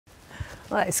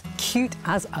Well, it's cute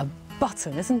as a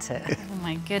button, isn't it? Oh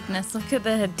my goodness, look at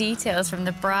the details from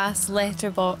the brass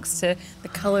letterbox to the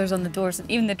colours on the doors,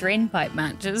 and even the drain pipe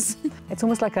matches. It's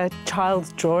almost like a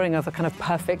child's drawing of a kind of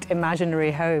perfect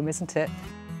imaginary home, isn't it?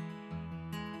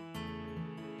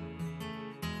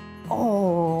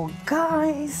 Oh,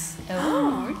 guys.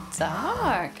 Oh,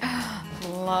 dark.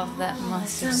 Love that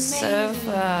mustard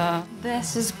sofa.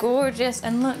 This is gorgeous.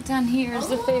 And look, down here is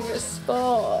the favourite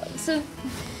spot.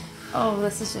 Oh,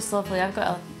 this is just lovely. I've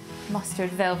got a mustard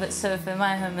velvet sofa in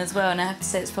my home as well, and I have to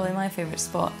say it's probably my favourite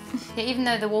spot. Yeah, even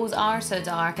though the walls are so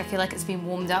dark, I feel like it's been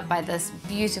warmed up by this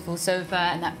beautiful sofa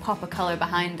and that pop of colour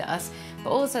behind us. But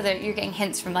also you're getting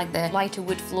hints from like the lighter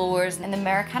wood floors, and the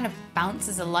mirror kind of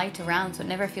bounces the light around so it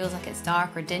never feels like it's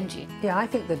dark or dingy. Yeah, I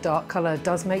think the dark colour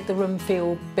does make the room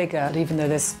feel bigger, even though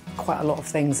there's quite a lot of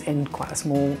things in quite a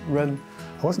small room.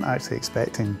 I wasn't actually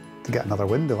expecting to get another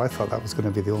window. I thought that was going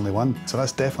to be the only one. So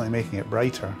that's definitely making it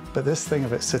brighter. But this thing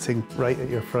of it sitting right at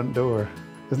your front door,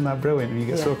 isn't that brilliant? And you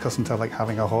get so accustomed to like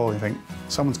having a hall, you think,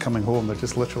 someone's coming home, they're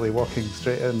just literally walking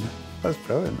straight in. That's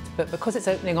brilliant. But because it's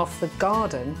opening off the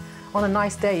garden, on a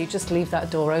nice day, you just leave that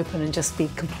door open and just be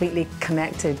completely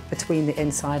connected between the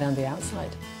inside and the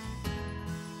outside.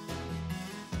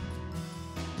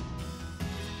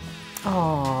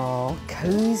 Oh,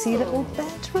 cosy little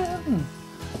bedroom.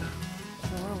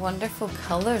 Oh, wonderful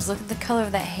colours. Look at the colour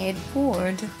of that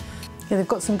headboard. Yeah, they've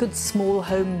got some good small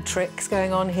home tricks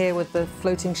going on here with the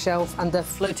floating shelf and the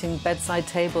floating bedside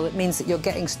table. It means that you're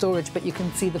getting storage, but you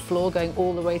can see the floor going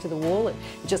all the way to the wall. It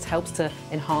just helps to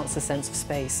enhance the sense of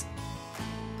space.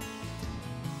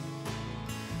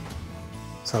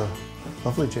 it's a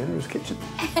lovely, generous kitchen.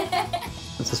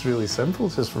 It's just really simple.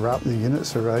 Just wrap the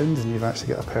units around and you've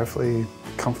actually got a perfectly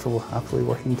comfortable, happily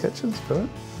working kitchen. It's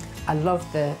brilliant. I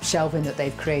love the shelving that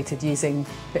they've created using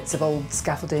bits of old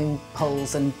scaffolding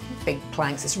poles and big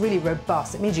planks. It's really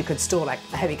robust. It means you could store like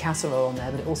a heavy casserole on there,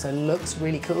 but it also looks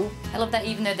really cool. I love that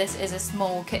even though this is a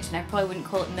small kitchen, I probably wouldn't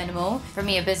call it minimal. For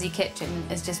me, a busy kitchen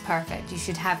is just perfect. You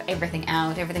should have everything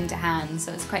out, everything to hand,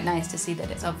 so it's quite nice to see that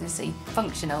it's obviously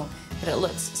functional, but it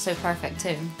looks so perfect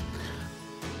too.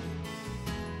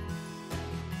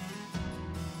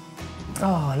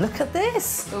 Oh, look at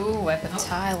this. Oh, I've got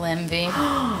tile envy.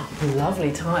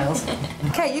 Lovely tiles.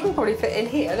 Okay, you can probably fit in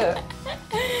here,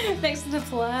 look. Next to the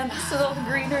plants, with all the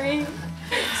greenery.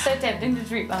 So tempting to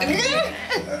treat behind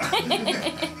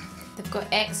you. They've got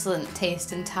excellent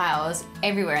taste in tiles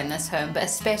everywhere in this home, but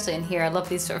especially in here. I love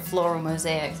these sort of floral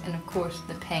mosaics and of course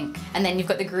the pink. And then you've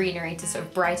got the greenery to sort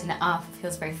of brighten it up. It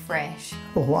feels very fresh.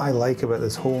 Well, what I like about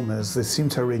this home is they seem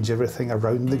to arrange everything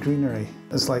around the greenery.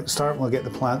 It's like, start, we'll get the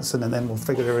plants in and then we'll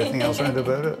figure everything else around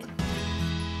about it.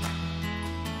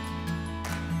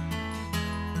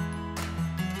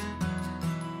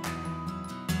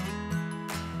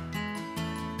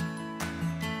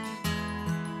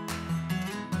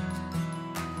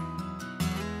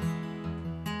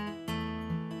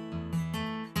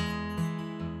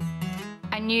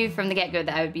 I knew from the get-go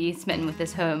that I would be smitten with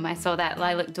this home. I saw that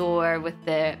lilac door with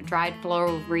the dried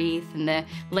floral wreath and the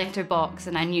letterbox,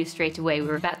 and I knew straight away we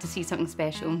were about to see something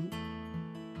special.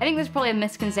 I think there's probably a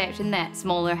misconception that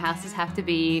smaller houses have to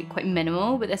be quite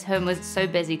minimal, but this home was so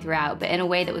busy throughout, but in a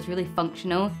way that was really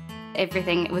functional.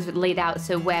 Everything was laid out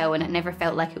so well, and it never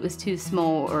felt like it was too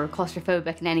small or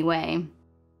claustrophobic in any way.